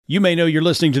You may know you're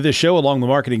listening to this show along the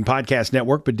Marketing Podcast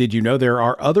Network, but did you know there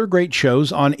are other great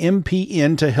shows on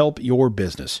MPN to help your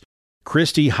business?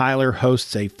 Christy Heiler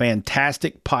hosts a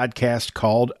fantastic podcast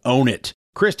called Own It.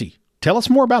 Christy, tell us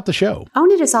more about the show.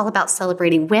 Own It is all about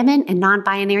celebrating women and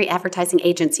non-binary advertising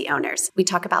agency owners. We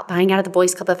talk about buying out of the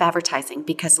Boys Club of Advertising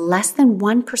because less than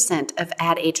 1% of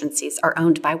ad agencies are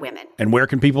owned by women. And where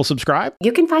can people subscribe?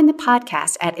 You can find the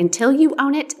podcast at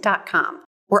untilyouownit.com.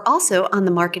 We're also on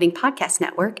the Marketing Podcast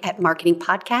Network at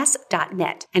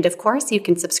marketingpodcast.net. And of course, you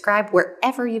can subscribe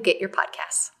wherever you get your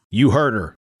podcasts. You heard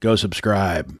her. Go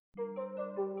subscribe.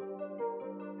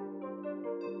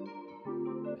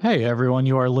 Hey everyone,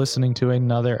 you are listening to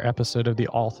another episode of the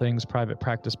All Things Private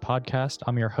Practice Podcast.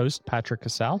 I'm your host, Patrick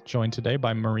Casal, joined today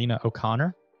by Marina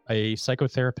O'Connor, a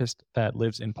psychotherapist that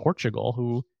lives in Portugal,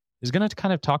 who is going to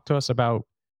kind of talk to us about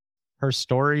her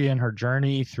story and her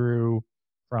journey from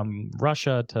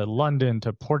Russia to London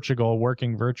to Portugal,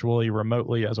 working virtually,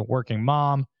 remotely as a working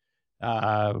mom,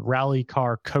 rally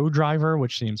car co-driver,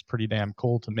 which seems pretty damn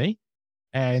cool to me,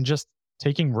 and just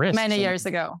taking risks. Many years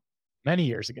ago.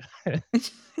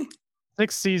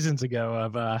 6 seasons ago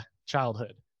of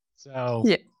childhood. So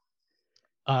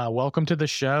welcome to the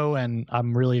show, and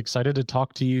I'm really excited to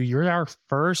talk to you. You're our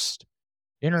first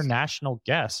international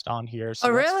guest on here. So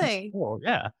really? Cool.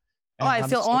 Yeah. And I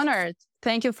feel honored.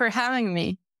 Thank you for having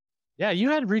me. Yeah, you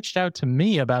had reached out to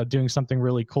me about doing something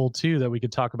really cool too that we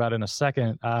could talk about in a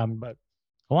second. But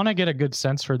I want to get a good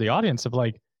sense for the audience of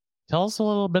tell us a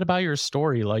little bit about your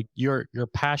story, like your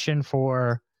passion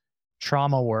for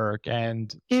trauma work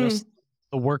and just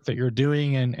the work that you're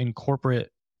doing in corporate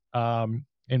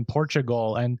in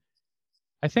Portugal. And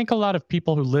I think a lot of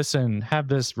people who listen have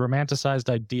this romanticized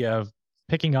idea of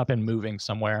picking up and moving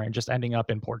somewhere and just ending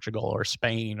up in Portugal or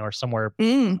Spain or somewhere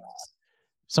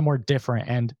different.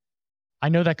 And I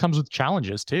know that comes with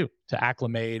challenges too, to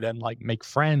acclimate and make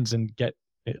friends and get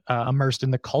immersed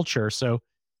in the culture. So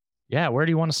yeah, where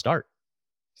do you want to start?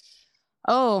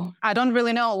 Oh, I don't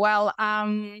really know. Well,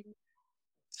 hi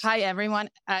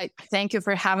everyone. Thank you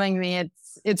for having me.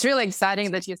 It's really exciting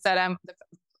that you said I'm the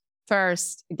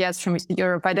first guest from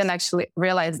Europe. I didn't actually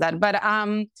realize that, but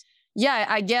yeah,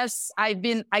 I guess I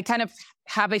kind of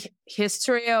have a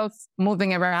history of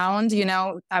moving around. You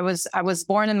know, I was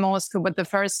born in Moscow, but the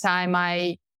first time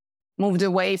I moved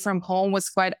away from home was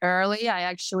quite early.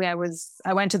 I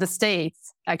went to the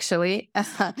States actually,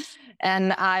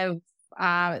 and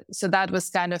so that was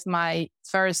kind of my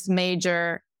first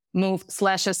major move /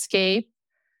 escape.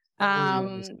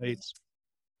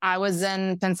 I was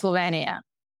in Pennsylvania.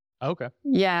 Okay.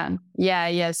 Yeah.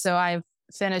 So I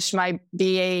finished my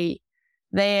BA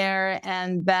there,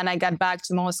 and then I got back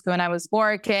to Moscow and I was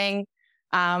working.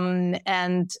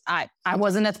 And I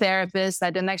wasn't a therapist.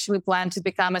 I didn't actually plan to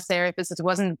become a therapist. It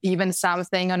wasn't even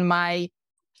something on my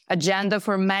agenda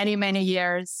for many, many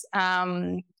years.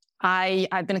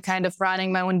 I've been kind of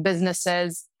running my own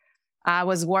businesses. I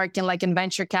was working in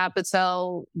venture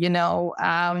capital,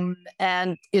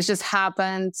 and it just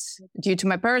happened due to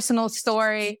my personal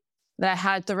story that I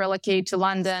had to relocate to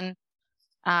London.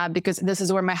 Because this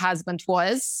is where my husband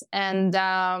was, and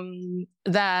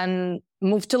then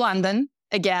moved to London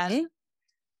again.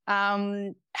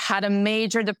 Had a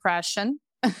major depression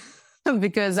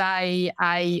because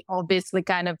I obviously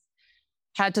kind of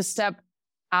had to step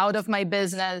out of my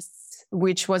business,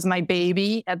 which was my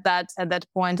baby at that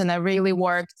point, and I really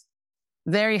worked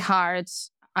very hard.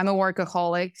 I'm a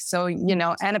workaholic, so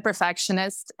and a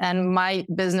perfectionist, and my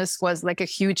business was a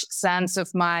huge sense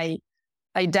of my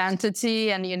identity,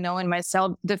 and and my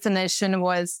self-definition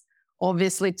was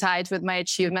obviously tied with my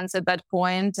achievements at that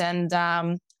point. And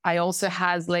I also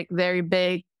had very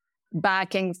big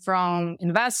backing from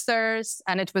investors,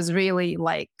 and it was really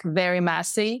very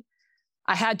messy.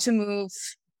 I had to move,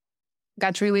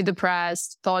 got really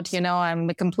depressed, thought I'm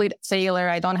a complete failure,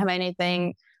 I don't have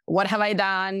anything, what have I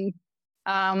done?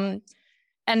 And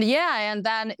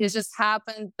then it just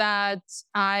happened that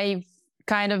I've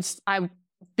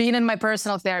been in my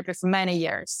personal therapy for many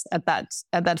years at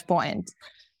that point.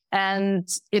 And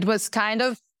it was kind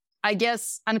of, I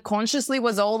guess, unconsciously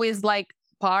was always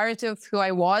part of who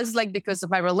I was, because of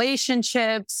my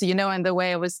relationships, and the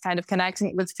way I was kind of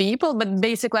connecting with people. But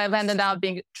basically I've ended up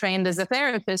being trained as a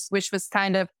therapist, which was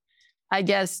kind of, I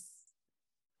guess,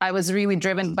 I was really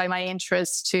driven by my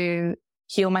interest to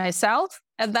heal myself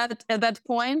at that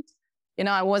point.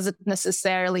 I wasn't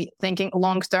necessarily thinking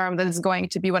long-term that it's going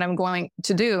to be what I'm going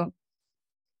to do.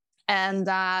 And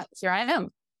here I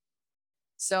am.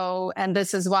 So, and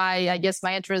this is why I guess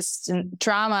my interest in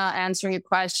trauma, answering your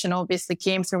question, obviously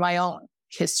came through my own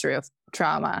history of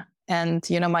trauma and,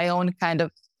 my own kind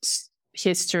of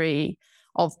history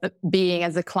of being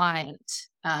as a client,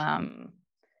 and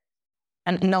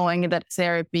knowing that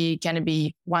therapy can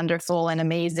be wonderful and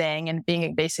amazing, and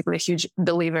being basically a huge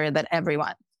believer that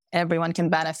everyone can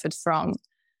benefit from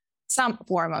some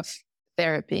form of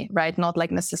therapy, right? Not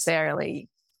like necessarily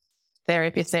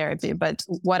therapy, but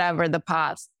whatever the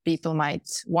path people might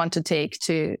want to take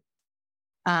to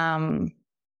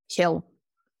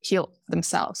heal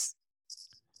themselves.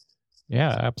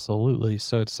 Yeah, absolutely.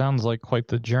 So it sounds like quite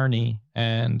the journey,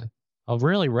 and I'll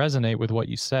really resonate with what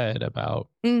you said about,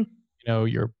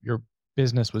 your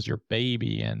business was your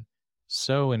baby and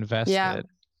so invested,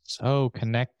 so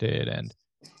connected, and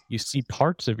you see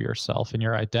parts of yourself and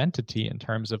your identity in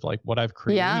terms of like what I've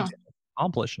created and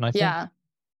accomplished. And I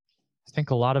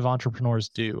think a lot of entrepreneurs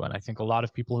do, and I think a lot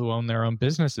of people who own their own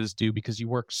businesses do, because you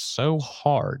work so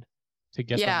hard to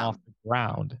get them off the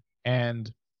ground. And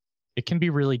it can be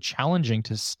really challenging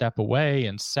to step away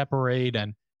and separate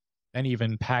and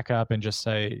even pack up and just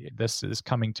say, this is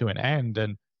coming to an end.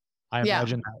 And I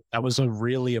imagine that was a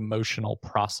really emotional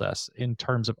process in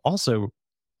terms of also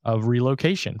of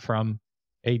relocation from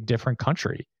a different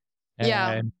country. And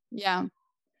I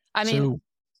mean, so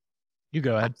you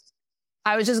go ahead.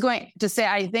 I was just going to say,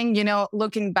 I think,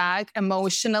 looking back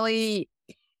emotionally,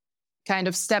 kind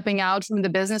of stepping out from the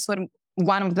business was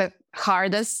one of the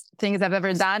hardest things I've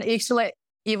ever done. Actually,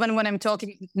 even when I'm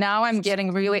talking now, I'm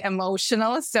getting really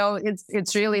emotional. So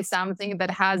it's really something that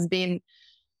has been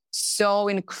so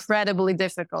incredibly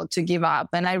difficult to give up.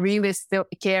 And I really still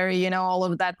carry, all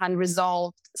of that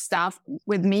unresolved stuff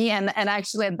with me. And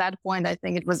actually at that point, I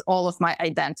think it was all of my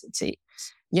identity.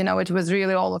 It was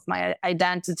really all of my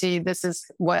identity. This is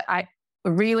what I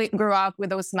really grew up with,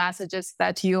 those messages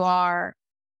that your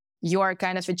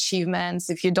kind of achievements,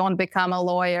 if you don't become a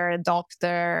lawyer, a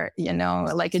doctor,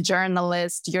 like a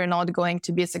journalist, you're not going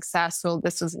to be successful.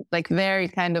 This was like very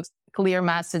kind of clear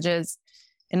messages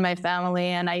in my family.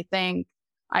 And I think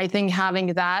having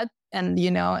that and,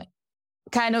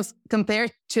 kind of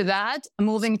compared to that,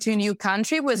 moving to a new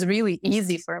country was really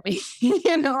easy for me.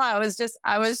 I was just,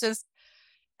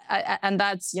 and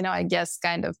that's, I guess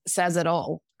kind of says it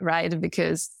all, right?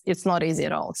 Because it's not easy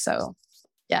at all. So,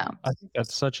 yeah. I think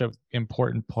that's such an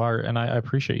important part. And I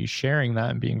appreciate you sharing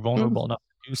that and being vulnerable enough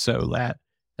to do so. That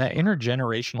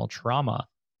intergenerational trauma,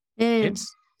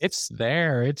 it's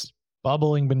there, it's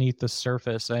bubbling beneath the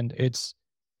surface. And it's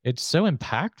so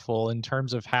impactful in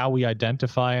terms of how we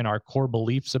identify and our core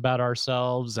beliefs about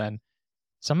ourselves, and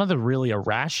some of the really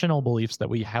irrational beliefs that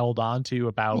we held on to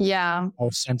about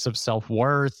our sense of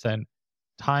self-worth, and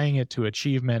tying it to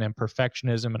achievement and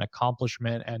perfectionism and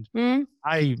accomplishment. And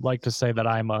I like to say that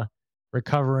I'm a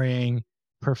recovering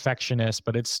perfectionist,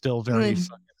 but it's still very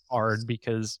fucking hard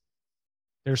because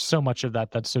there's so much of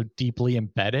that that's so deeply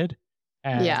embedded.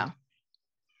 And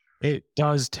it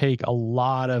does take a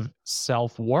lot of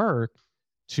self-work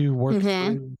to work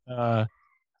through a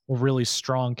really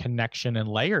strong connection and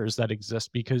layers that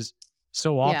exist, because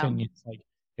so often it's like,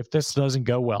 if this doesn't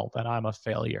go well, then I'm a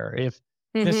failure. If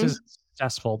this is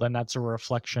successful, then that's a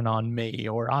reflection on me,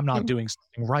 or I'm not doing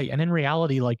something right. And in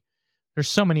reality, like, there's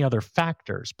so many other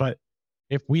factors, but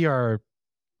if we are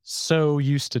so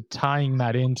used to tying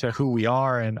that into who we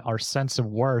are and our sense of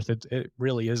worth, it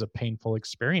really is a painful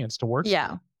experience to work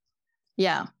through.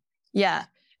 Yeah.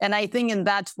 And I think in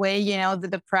that way, the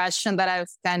depression that I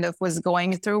kind of was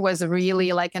going through was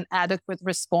really like an adequate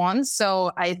response.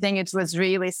 So I think it was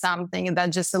really something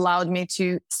that just allowed me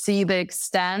to see the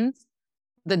extent,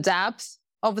 the depth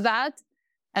of that.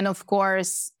 And of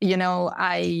course,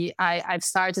 I've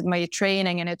started my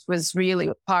training, and it was really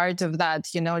part of that,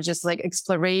 just like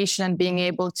exploration, being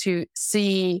able to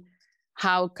see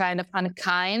how kind of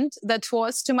unkind that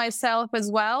was to myself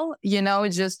as well,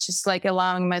 just like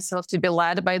allowing myself to be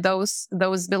led by those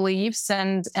beliefs.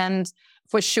 And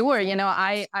for sure,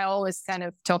 I always kind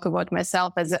of talk about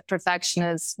myself as a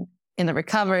perfectionist in the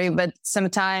recovery, but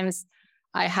sometimes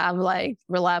I have like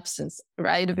relapses,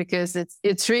 right? Because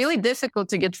it's really difficult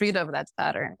to get rid of that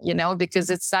pattern, because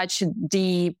it's such a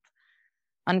deep,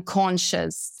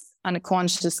 unconscious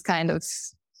kind of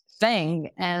thing.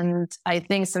 And I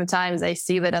think sometimes I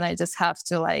see that and I just have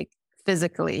to like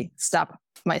physically stop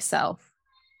myself.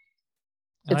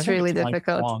 It's really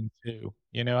difficult. Too.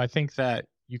 I think that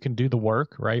you can do the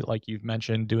work, right? Like you've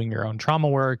mentioned, doing your own trauma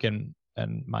work, and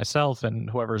myself and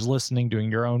whoever's listening, doing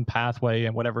your own pathway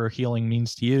and whatever healing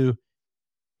means to you.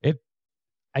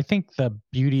 I think the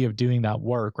beauty of doing that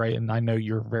work, right? And I know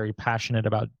you're very passionate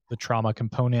about the trauma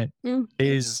component,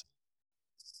 is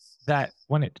that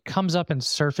when it comes up and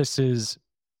surfaces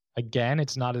again,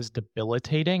 it's not as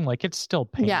debilitating. Like, it's still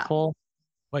painful,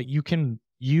 but you can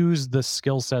use the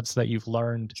skill sets that you've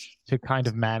learned to kind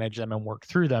of manage them and work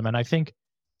through them. And I think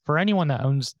for anyone that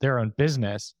owns their own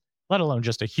business, let alone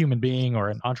just a human being or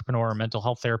an entrepreneur or mental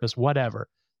health therapist, whatever,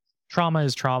 trauma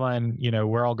is trauma, and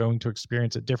we're all going to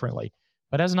experience it differently.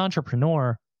 But as an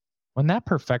entrepreneur, when that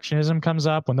perfectionism comes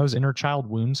up, when those inner child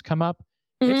wounds come up,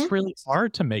 it's really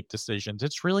hard to make decisions.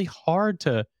 It's really hard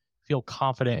to feel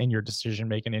confident in your decision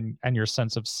making and your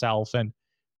sense of self, and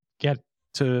get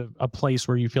to a place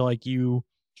where you feel like you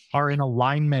are in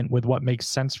alignment with what makes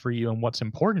sense for you and what's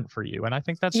important for you. And I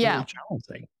think that's really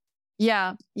challenging.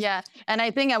 Yeah. And I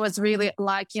think I was really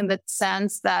lucky in the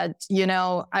sense that,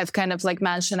 I've kind of like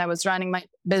mentioned, I was running my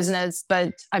business,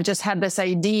 but I've just had this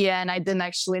idea and I didn't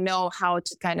actually know how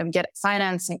to kind of get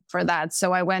financing for that.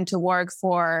 So I went to work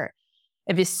for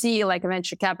a VC, like a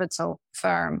venture capital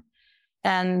firm.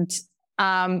 And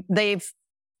they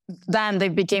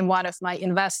became one of my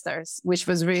investors, which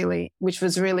was really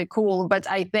cool. But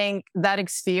I think that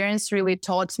experience really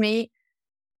taught me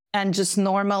and just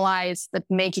normalized that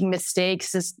making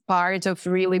mistakes is part of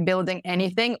really building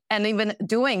anything and even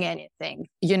doing anything.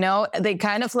 They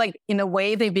kind of like, in a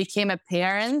way, they became a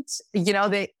parent.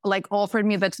 They like offered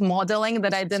me that modeling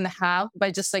that I didn't have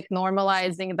by just like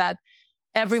normalizing that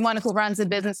everyone who runs a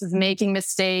business is making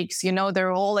mistakes.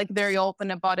 They're all like very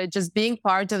open about it. Just being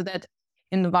part of that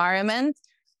environment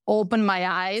opened my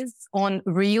eyes on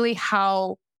really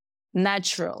how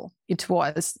natural it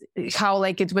was, how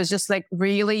like it was just like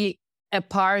really a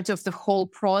part of the whole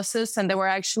process. And they were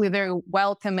actually very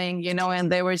welcoming, and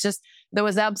there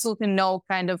was absolutely no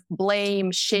kind of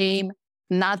blame, shame,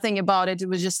 nothing about it. It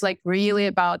was just like really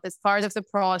about this part of the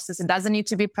process. It doesn't need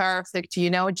to be perfect,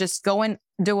 just go and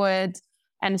do it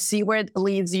and see where it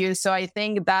leads you. So I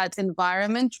think that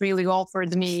environment really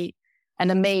offered me an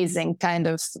amazing kind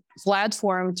of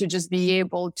platform to just be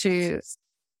able to,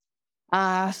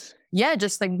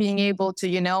 just like being able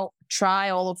to, try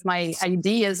all of my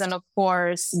ideas. And of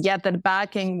course, get that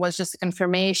backing was just a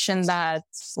confirmation that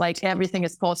like everything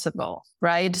is possible.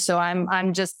 Right. So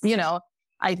I'm just,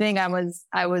 I think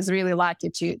I was really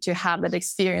lucky to have that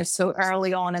experience so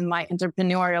early on in my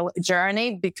entrepreneurial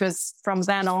journey, because from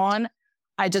then on,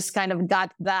 I just kind of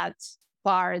got that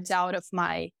part out of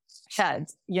my head,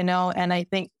 and I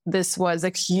think this was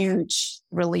a huge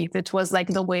relief. It was like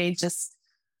the weight just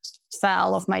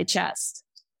fell off my chest.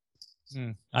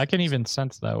 I can even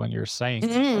sense that when you're saying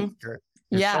like your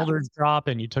shoulders drop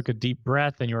and you took a deep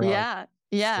breath and you were like,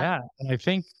 yeah. And I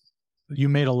think you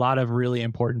made a lot of really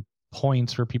important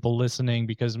points for people listening,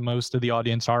 because most of the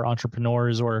audience are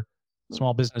entrepreneurs or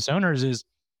small business owners, is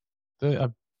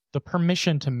the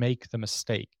permission to make the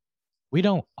mistake. We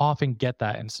don't often get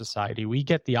that in society. We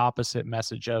get the opposite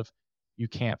message of you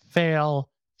can't fail.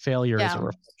 Failure is a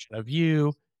reflection of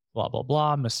you, blah, blah,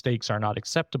 blah. Mistakes are not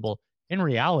acceptable. In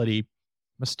reality,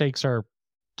 mistakes are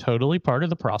totally part of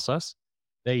the process.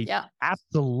 They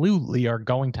absolutely are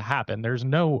going to happen. There's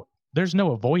no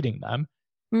avoiding them.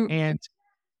 And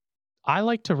I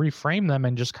like to reframe them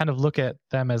and just kind of look at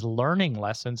them as learning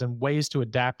lessons and ways to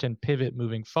adapt and pivot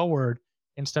moving forward,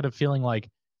 instead of feeling like,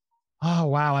 oh,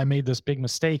 wow, I made this big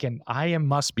mistake and I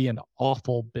must be an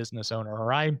awful business owner,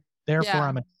 or I'm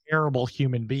a terrible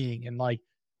human being, and like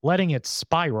letting it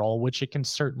spiral, which it can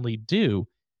certainly do.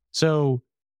 So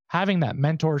having that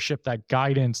mentorship, that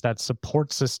guidance, that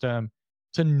support system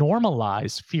to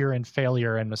normalize fear and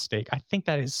failure and mistake, I think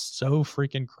that is so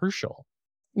freaking crucial.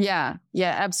 Yeah,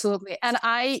 absolutely. And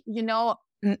I,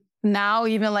 now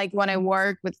even like when I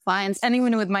work with clients and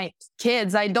even with my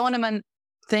kids, I don't even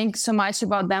think so much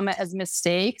about them as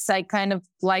mistakes. I kind of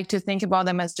like to think about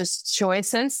them as just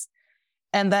choices.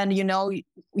 And then,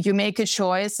 you make a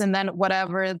choice, and then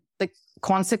whatever the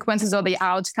consequences or the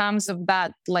outcomes of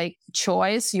that like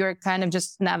choice, you're kind of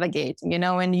just navigating,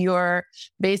 and you're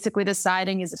basically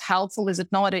deciding, is it helpful? Is it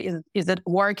not? Is it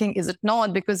working? Is it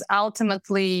not? Because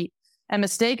ultimately a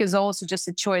mistake is also just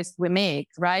a choice we make,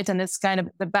 right? And it's kind of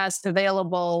the best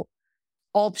available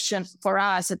option for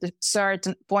us at a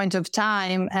certain point of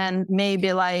time. And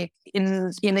maybe like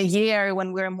in a year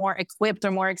when we're more equipped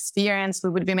or more experienced, we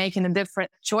would be making a different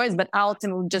choice. But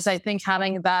ultimately, just I think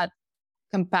having that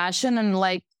compassion and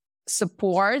like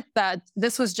support that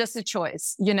this was just a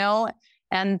choice,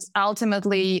 and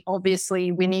ultimately,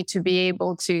 obviously, we need to be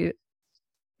able to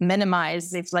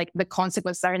minimize if like the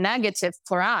consequences are negative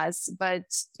for us, but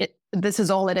this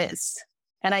is all it is.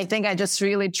 And I think I just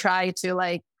really try to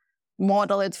like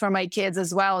model it for my kids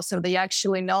as well, so they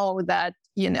actually know that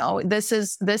this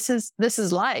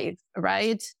is life,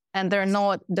 right? And they're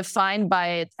not defined by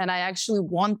it. And I actually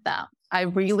want them. I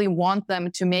really want them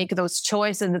to make those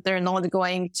choices, that they're not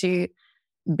going to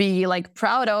be like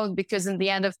proud of, because in the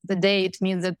end of the day, it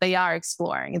means that they are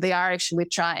exploring, they are actually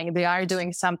trying, they are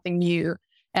doing something new.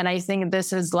 And I think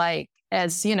this is like,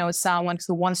 as you know, someone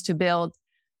who wants to build,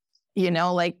 you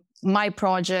know, like my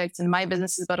projects and my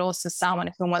businesses, but also someone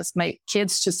who wants my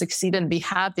kids to succeed and be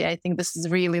happy. I think this is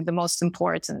really the most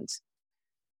important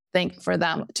thing for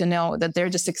them to know, that they're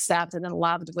just accepted and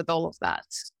loved with all of that.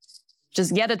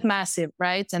 Just get it massive,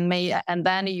 right? And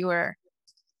then you are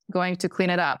going to clean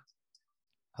it up.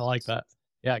 I like that.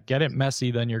 Yeah, get it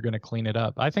messy, then you're going to clean it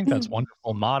up. I think that's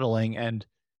wonderful modeling. And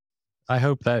I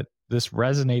hope that this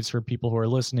resonates for people who are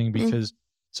listening, because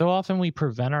so often we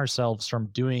prevent ourselves from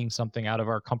doing something out of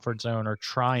our comfort zone, or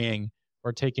trying,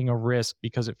 or taking a risk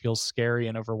because it feels scary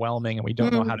and overwhelming and we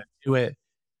don't know how to do it.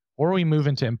 Or we move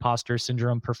into imposter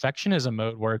syndrome, perfectionism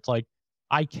mode, where it's like,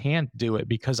 I can't do it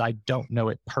because I don't know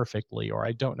it perfectly, or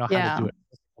I don't know how to do it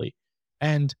perfectly.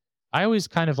 And I always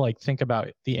kind of like think about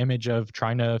the image of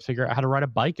trying to figure out how to ride a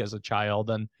bike as a child,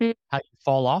 and how you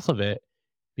fall off of it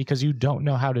because you don't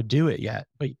know how to do it yet.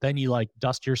 But then you like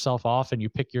dust yourself off and you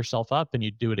pick yourself up and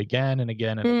you do it again and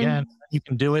again and again. You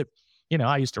can do it. You know,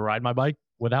 I used to ride my bike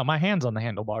without my hands on the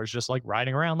handlebars, just like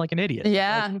riding around like an idiot.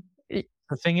 Yeah. Like,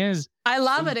 the thing is, I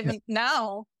love it even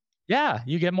now. Yeah,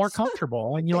 you get more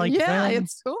comfortable and you like, yeah,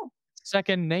 it's cool.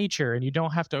 Second nature, and you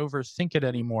don't have to overthink it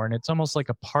anymore. And it's almost like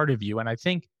a part of you. And I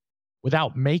think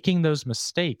without making those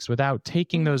mistakes, without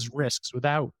taking those risks,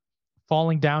 without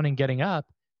falling down and getting up,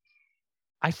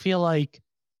 I feel like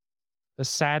the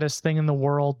saddest thing in the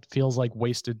world feels like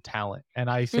wasted talent. And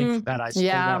I think that I saw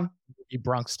that in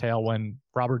Bronx Tale when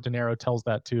Robert De Niro tells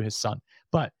that to his son.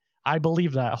 But I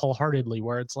believe that wholeheartedly,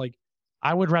 where it's like,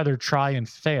 I would rather try and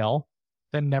fail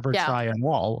than never try at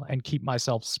all, and keep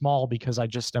myself small because I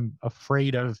just am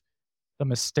afraid of the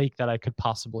mistake that I could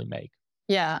possibly make.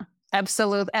 Yeah,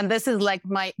 absolutely. And this is like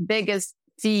my biggest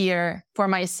fear for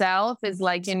myself, is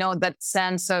like, you know, that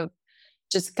sense of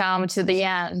just come to the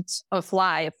end of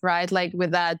life, right? Like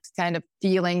with that kind of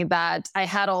feeling that I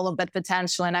had all of that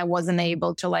potential and I wasn't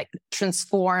able to like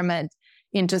transform it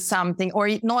into something, or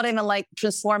not even like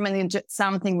transform it into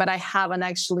something, but I haven't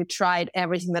actually tried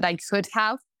everything that I could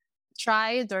have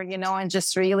tried, or, you know, and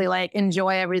just really like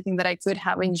enjoy everything that I could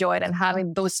have enjoyed, and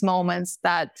having those moments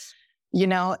that, you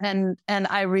know, and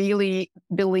I really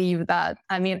believe that,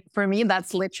 I mean, for me,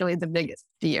 that's literally the biggest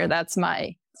fear. That's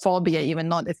my phobia, even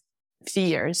not a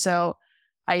fear. So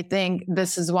I think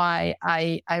this is why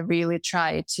I really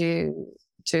try to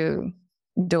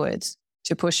do it,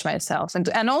 to push myself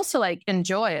and also like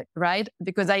enjoy it, right?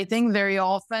 Because I think very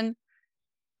often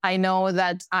I know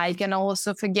that I can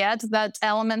also forget that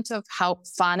element of how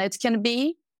fun it can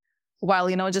be, while,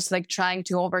 you know, just like trying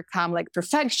to overcome like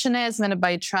perfectionism, and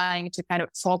by trying to kind of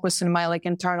focus on my like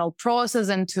internal process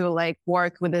and to like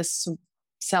work with this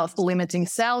self-limiting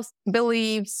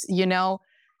self-beliefs, you know,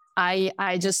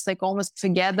 I just like almost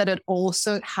forget that it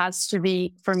also has to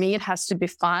be, for me, it has to be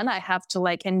fun. I have to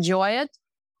like enjoy it,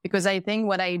 because I think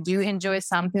when I do enjoy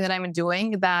something that I'm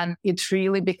doing, then it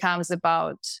really becomes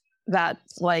about that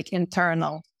like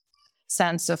internal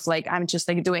sense of like, I'm just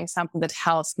like doing something that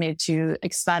helps me to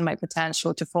expand my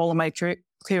potential, to follow my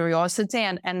curiosity.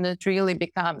 And it really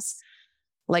becomes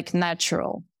like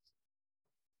natural,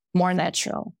 more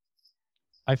natural.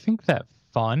 I think that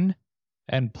fun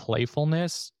and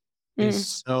playfulness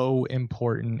is so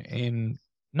important in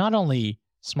not only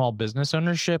small business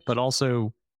ownership, but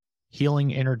also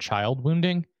healing inner child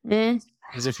wounding.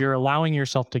 Because if you're allowing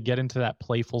yourself to get into that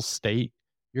playful state,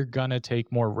 you're going to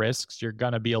take more risks. You're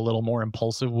going to be a little more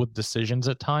impulsive with decisions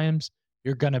at times.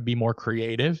 You're going to be more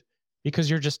creative because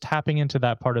you're just tapping into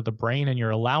that part of the brain, and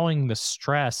you're allowing the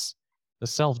stress, the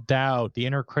self-doubt, the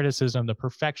inner criticism, the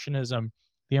perfectionism,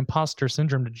 the imposter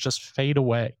syndrome to just fade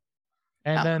away.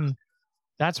 And then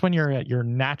that's when you're at your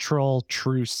natural,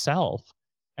 true self.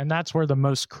 And that's where the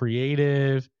most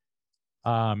creative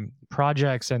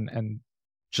projects and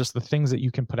just the things that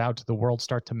you can put out to the world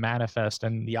start to manifest,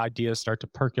 and the ideas start to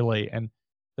percolate, and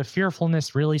the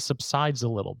fearfulness really subsides a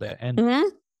little bit. And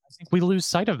I think we lose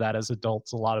sight of that as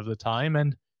adults a lot of the time.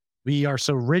 And we are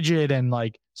so rigid and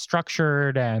like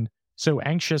structured and so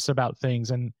anxious about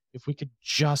things. And if we could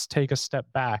just take a step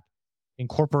back,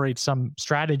 incorporate some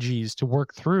strategies to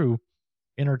work through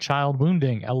inner child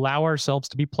wounding, allow ourselves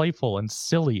to be playful and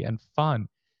silly and fun,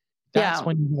 that's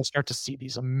when you will start to see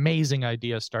these amazing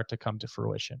ideas start to come to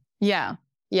fruition. Yeah.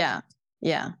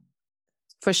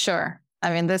 For sure.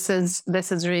 I mean, this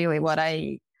is really what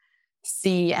I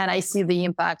see, and I see the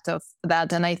impact of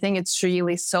that. And I think it's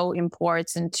really so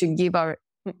important to give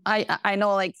I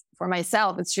know, like for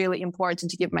myself, it's really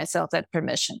important to give myself that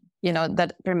permission, you know,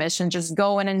 that permission, just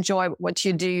go and enjoy what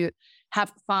you do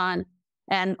have fun.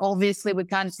 And obviously we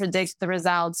can't predict the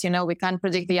results, we can't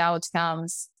predict the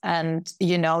outcomes. And,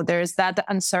 there's that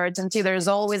uncertainty. There's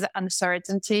always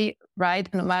uncertainty, right?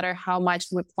 No matter how much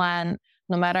we plan,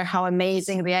 no matter how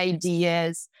amazing the idea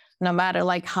is, no matter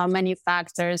like how many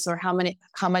factors or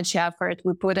how much effort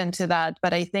we put into that.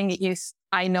 But I think if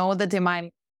I know that if I'm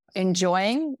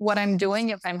enjoying what I'm doing,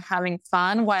 if I'm having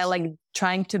fun while like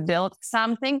trying to build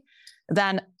something,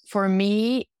 then for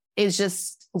me, it's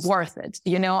just worth it.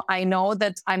 I know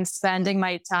that I'm spending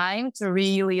my time to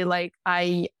really like,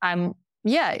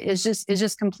 it's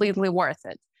just completely worth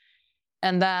it.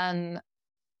 And then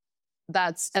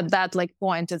that's at that like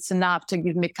point, it's enough to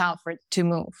give me comfort to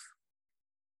move.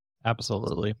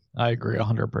 Absolutely. I agree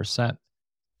 100%.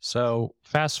 So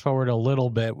fast forward a little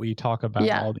bit, we talk about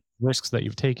all the risks that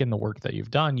you've taken, the work that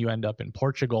you've done. You end up in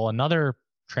Portugal, another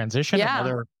transition,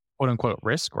 another quote unquote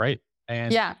risk, right?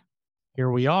 And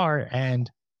here we are. And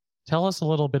tell us a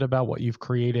little bit about what you've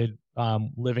created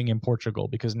living in Portugal,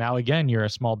 because now again, you're a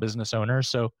small business owner.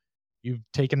 So you've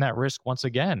taken that risk once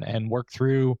again and worked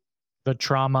through the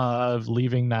trauma of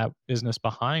leaving that business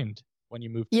behind when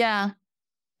you moved. Yeah.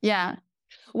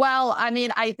 Well, I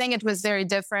mean, I think it was very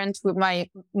different when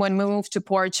we moved to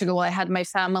Portugal. I had my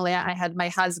family. I had my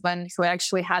husband, who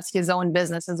actually has his own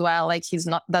business as well. Like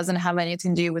doesn't have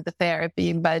anything to do with the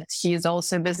therapy, but he's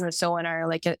also a business owner,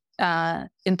 like an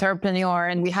entrepreneur.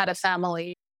 And we had a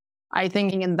family. I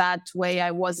think in that way,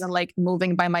 I wasn't like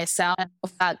moving by myself.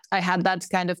 That I had that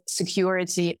kind of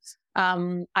security.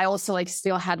 I also like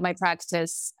still had my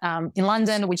practice in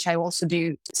London, which I also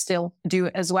still do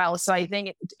as well. So I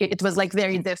think it was like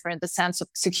very different. The sense of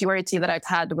security that I've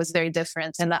had was very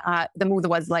different. And the move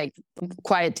was like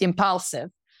quite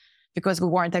impulsive because we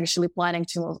weren't actually planning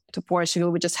to move to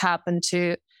Portugal. We just happened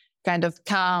to kind of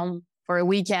come for a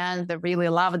weekend. I really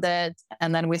loved it.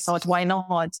 And then we thought, why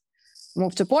not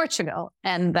move to Portugal?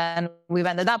 And then we've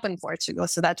ended up in Portugal.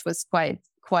 So that was quite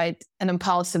an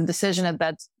impulsive decision at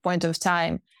that point of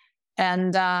time.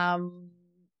 And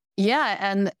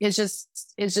and it's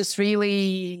just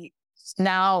really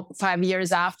now 5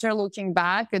 years after, looking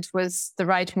back, it was the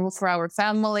right move for our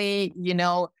family.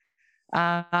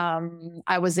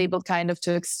 I was able kind of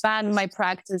to expand my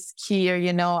practice here.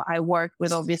 I work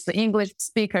with obviously English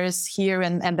speakers here,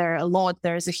 and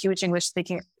there's a huge English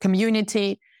speaking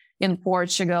community in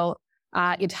Portugal.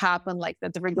 It happened like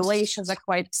that. The regulations are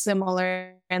quite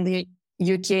similar in the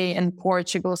UK and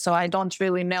Portugal. So I don't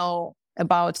really know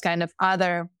about kind of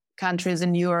other countries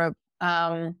in Europe.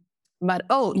 But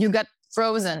you got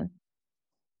frozen.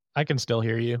 I can still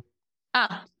hear you.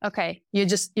 Okay.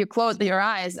 You closed your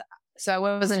eyes. So I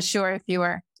wasn't sure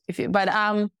but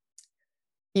I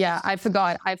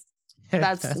forgot.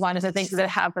 That's one of the things that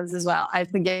happens as well. I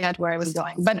forget where I was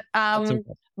going,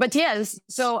 but yes.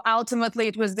 So ultimately,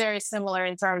 it was very similar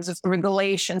in terms of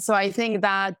regulation. So I think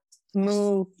that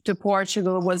move to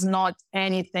Portugal was not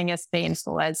anything as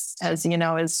painful as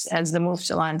the move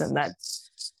to London that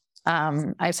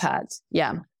I've had.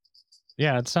 Yeah.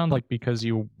 Yeah, it sounds like because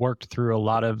you worked through a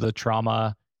lot of the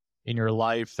trauma in your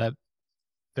life that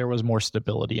there was more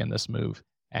stability in this move,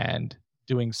 and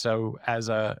doing so as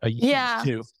a youth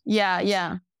too.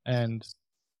 Yeah. And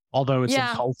although it's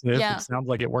impulsive, it sounds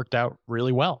like it worked out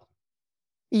really well.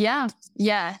 Yeah.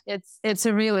 It's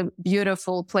a really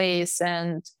beautiful place,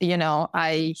 and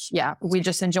we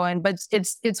just enjoy it. But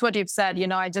it's what you've said.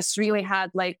 I just really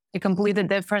had like a completely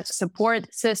different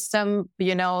support system.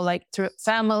 Like through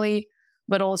family,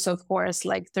 but also of course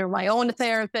like through my own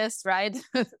therapist, right?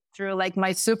 Through like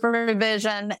my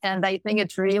supervision. And I think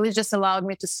it really just allowed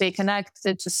me to stay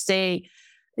connected, to stay,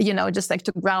 just like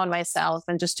to ground myself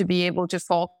and just to be able to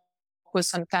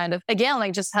focus on kind of, again,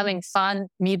 like just having fun,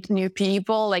 meet new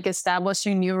people, like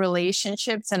establishing new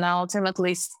relationships, and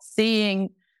ultimately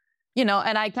seeing,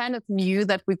 and I kind of knew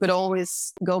that we could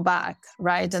always go back,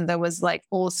 right? And there was like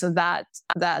also that.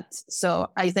 So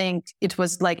I think it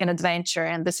was like an adventure,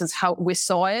 and this is how we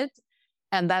saw it.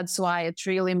 And that's why it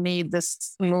really made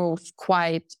this move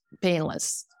quite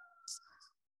painless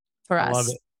for us. I love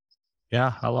it.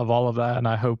 Yeah, I love all of that. And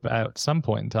I hope at some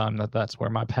point in time that's where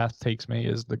my path takes me.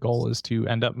 The goal is to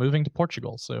end up moving to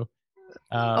Portugal. So,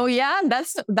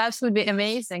 that would be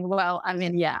amazing. Well, I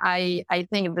mean, I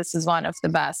think this is one of the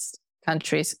best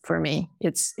countries for me.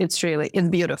 It's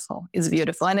beautiful. It's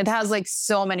beautiful. And it has like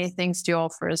so many things to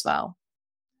offer as well.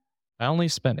 I only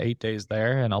spent 8 days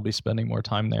there, and I'll be spending more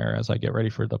time there as I get ready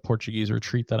for the Portuguese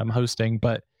retreat that I'm hosting.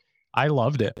 But I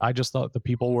loved it. I just thought the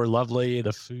people were lovely,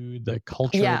 the food, the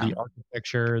culture, the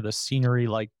architecture, the scenery.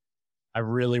 Like, I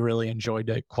really, really enjoyed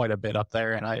it quite a bit up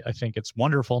there. And I think it's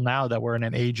wonderful now that we're in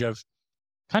an age of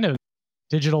kind of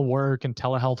digital work and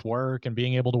telehealth work and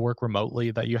being able to work remotely,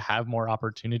 that you have more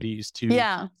opportunities to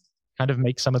kind of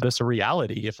make some of this a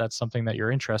reality if that's something that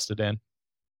you're interested in.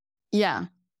 Yeah.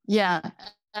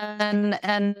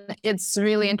 And it's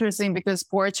really interesting because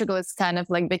Portugal is kind of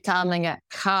like becoming a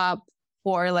hub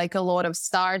for like a lot of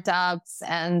startups,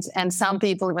 and some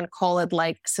people even call it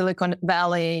like Silicon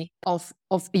Valley of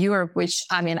Europe, which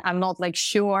I mean, I'm not like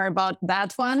sure about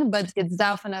that one, but it's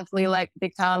definitely like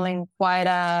becoming quite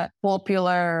a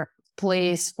popular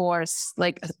place for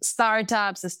like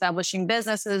startups establishing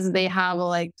businesses. They have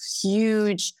like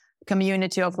huge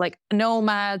community of like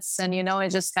nomads, and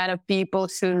it's just kind of people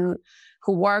who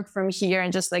work from here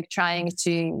and just like trying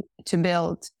to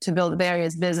build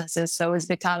various businesses. So it's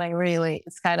becoming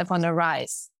it's kind of on the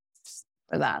rise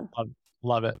for that.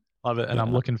 Love it. And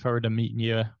I'm looking forward to meeting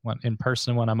you in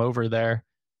person when I'm over there.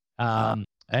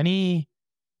 Any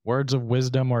words of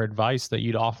wisdom or advice that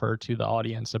you'd offer to the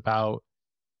audience about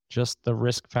just the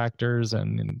risk factors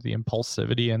and the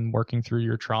impulsivity and working through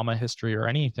your trauma history, or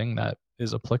anything that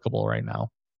is applicable right now?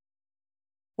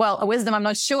 Well, a wisdom, I'm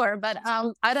not sure, but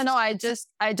I don't know. I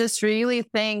just really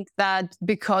think that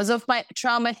because of my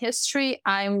trauma history,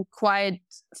 I'm quite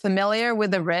familiar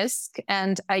with the risk.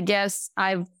 And I guess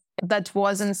that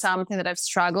wasn't something that I've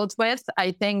struggled with.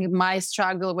 I think my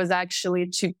struggle was actually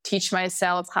to teach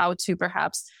myself how to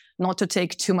perhaps not to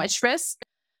take too much risk.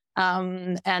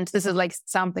 And this is like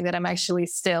something that I'm actually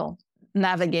still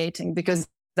navigating, because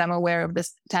I'm aware of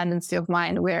this tendency of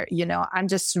mine where, I'm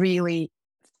just really,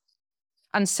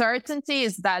 uncertainty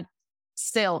is that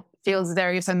still feels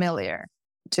very familiar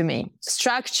to me.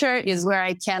 Structure is where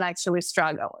I can actually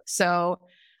struggle. So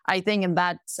I think in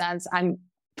that sense, I'm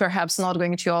perhaps not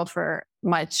going to offer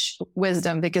much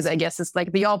wisdom, because I guess it's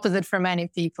like the opposite for many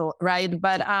people, right?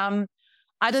 But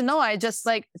I don't know. I just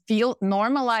like feel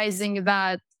normalizing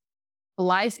that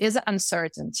life is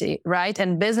uncertainty, right?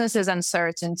 And business is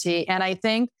uncertainty. And I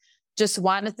think just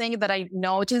one thing that I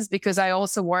noticed, because I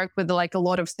also work with like a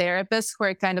lot of therapists who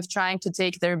are kind of trying to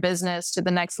take their business to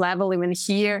the next level, even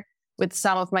here with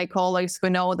some of my colleagues who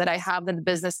know that I have that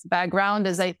business background,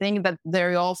 is I think that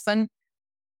very often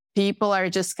people are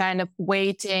just kind of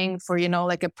waiting for,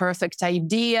 like a perfect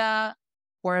idea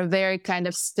or a very kind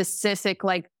of specific,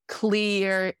 like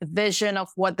clear vision of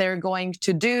what they're going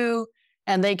to do.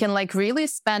 And they can like really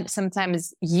spend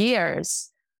sometimes years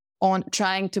on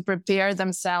trying to prepare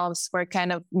themselves for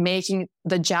kind of making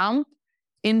the jump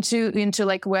into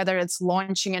like whether it's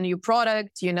launching a new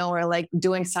product, or like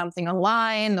doing something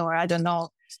online, or I don't know,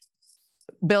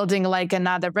 building like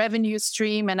another revenue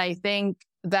stream. And I think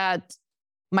that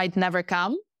might never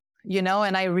come,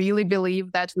 and I really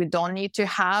believe that we don't need to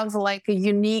have like a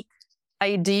unique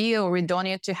idea, or we don't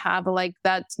need to have like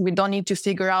that. We don't need to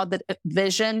figure out that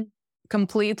vision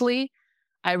completely.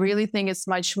 I really think it's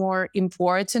much more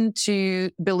important to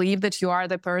believe that you are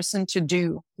the person to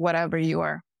do whatever you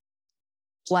are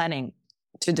planning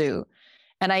to do.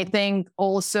 And I think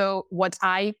also what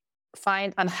I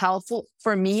find unhelpful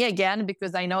for me, again,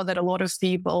 because I know that a lot of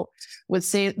people would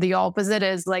say the opposite,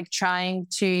 is like trying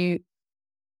to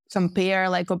compare,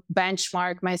 like a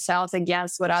benchmark myself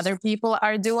against what other people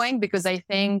are doing. Because I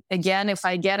think, again, if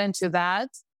I get into that,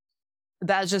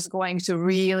 that's just going to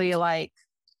really like,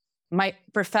 my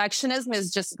perfectionism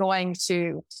is just going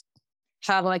to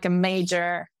have like a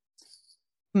major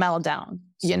meltdown,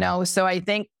 So I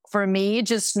think for me,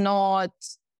 just not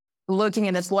looking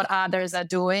at what others are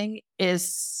doing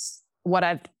is what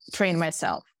I've trained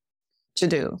myself to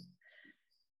do.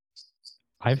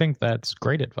 I think that's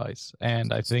great advice.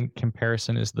 And I think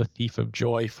comparison is the thief of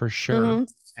joy for sure.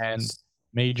 Mm-hmm. And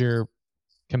major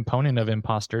component of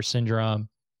imposter syndrome.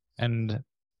 And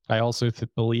I also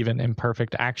believe in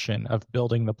imperfect action, of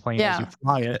building the plane as you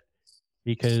fly it.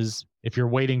 Because if you're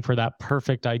waiting for that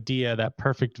perfect idea, that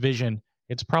perfect vision,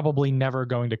 it's probably never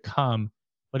going to come.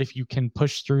 But if you can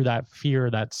push through that fear,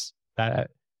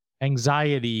 that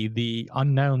anxiety, the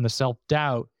unknown, the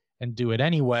self-doubt, and do it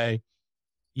anyway,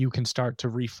 you can start to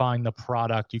refine the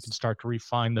product. You can start to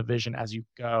refine the vision as you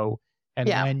go. And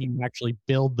then you actually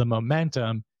build the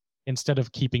momentum instead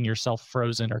of keeping yourself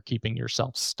frozen or keeping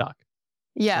yourself stuck.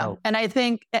 Yeah. So, and I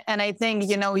think,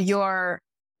 your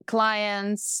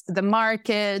clients, the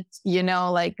market,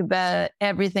 like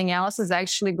everything else is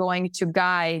actually going to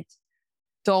guide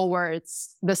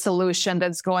towards the solution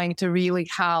that's going to really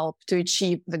help to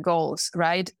achieve the goals,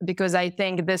 right? Because I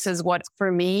think this is what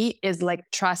for me is like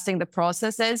trusting the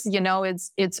processes.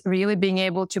 It's really being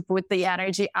able to put the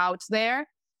energy out there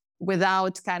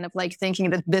without kind of like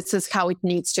thinking that this is how it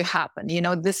needs to happen.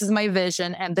 This is my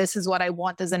vision and this is what I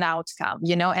want as an outcome,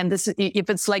 and this, if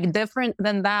it's like different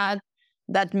than that,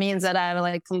 that means that I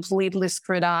like completely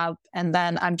screwed up. And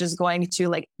then I'm just going to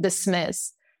like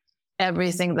dismiss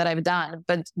everything that I've done.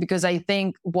 But because I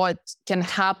think what can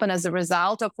happen as a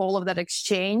result of all of that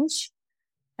exchange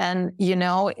and,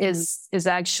 is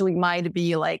actually might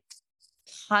be like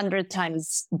 100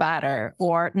 times better,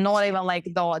 or not even like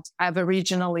thought I've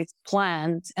originally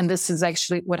planned. And this is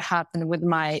actually what happened with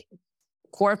my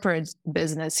corporate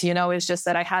business. It's just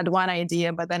that I had one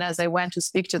idea, but then as I went to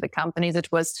speak to the companies, it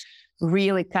was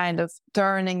really kind of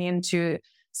turning into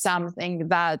something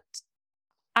that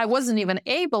I wasn't even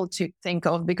able to think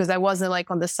of because I wasn't like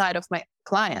on the side of my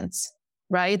clients,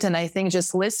 right? And I think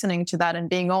just listening to that and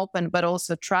being open, but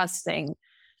also trusting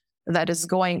that is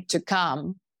going to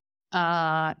come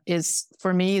is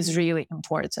really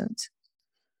important.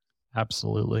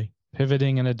 Absolutely.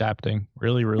 Pivoting and adapting,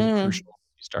 really, really crucial.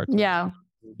 You start to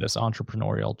this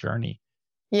entrepreneurial journey.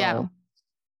 Yeah.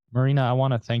 Marina, I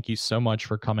want to thank you so much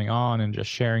for coming on and just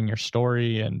sharing your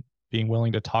story and being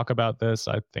willing to talk about this.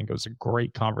 I think it was a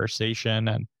great conversation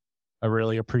and I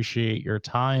really appreciate your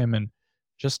time. And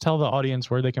just tell the audience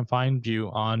where they can find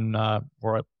you on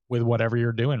or with whatever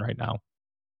you're doing right now.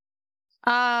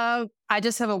 I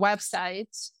just have a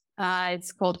website.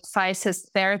 It's called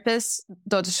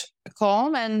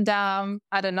FISIStherapist.com. And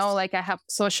I don't know, like I have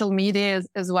social media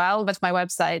as well, but my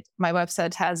website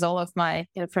has all of my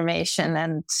information.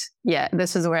 And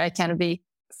this is where I can be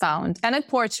found. And in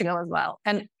Portugal as well.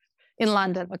 And in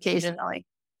London occasionally.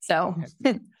 So.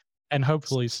 And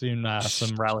hopefully soon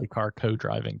some rally car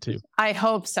co-driving too. I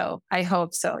hope so.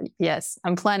 Yes.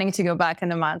 I'm planning to go back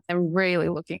in a month. I'm really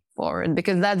looking forward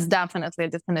because that's definitely a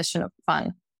definition of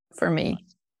fun for me.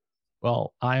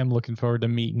 Well, I am looking forward to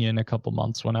meeting you in a couple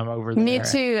months when I'm over there. Me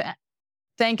too.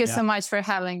 Thank you so much for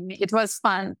having me. It was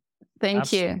fun.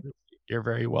 Thank you. You're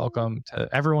very welcome. To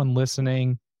everyone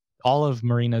listening, all of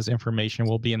Marina's information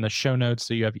will be in the show notes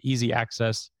so you have easy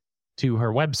access to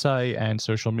her website and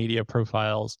social media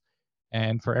profiles.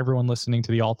 And for everyone listening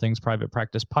to the All Things Private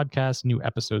Practice podcast, new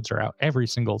episodes are out every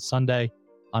single Sunday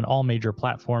on all major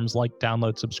platforms. Like,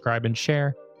 download, subscribe, and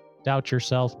share. Doubt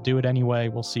yourself. Do it anyway.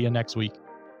 We'll see you next week.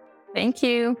 Thank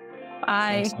you.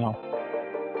 Bye. Thanks, Mel.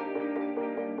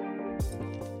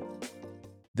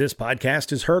 This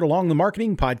podcast is heard along the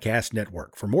Marketing Podcast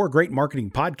Network. For more great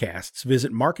marketing podcasts,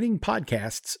 visit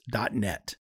marketingpodcasts.net.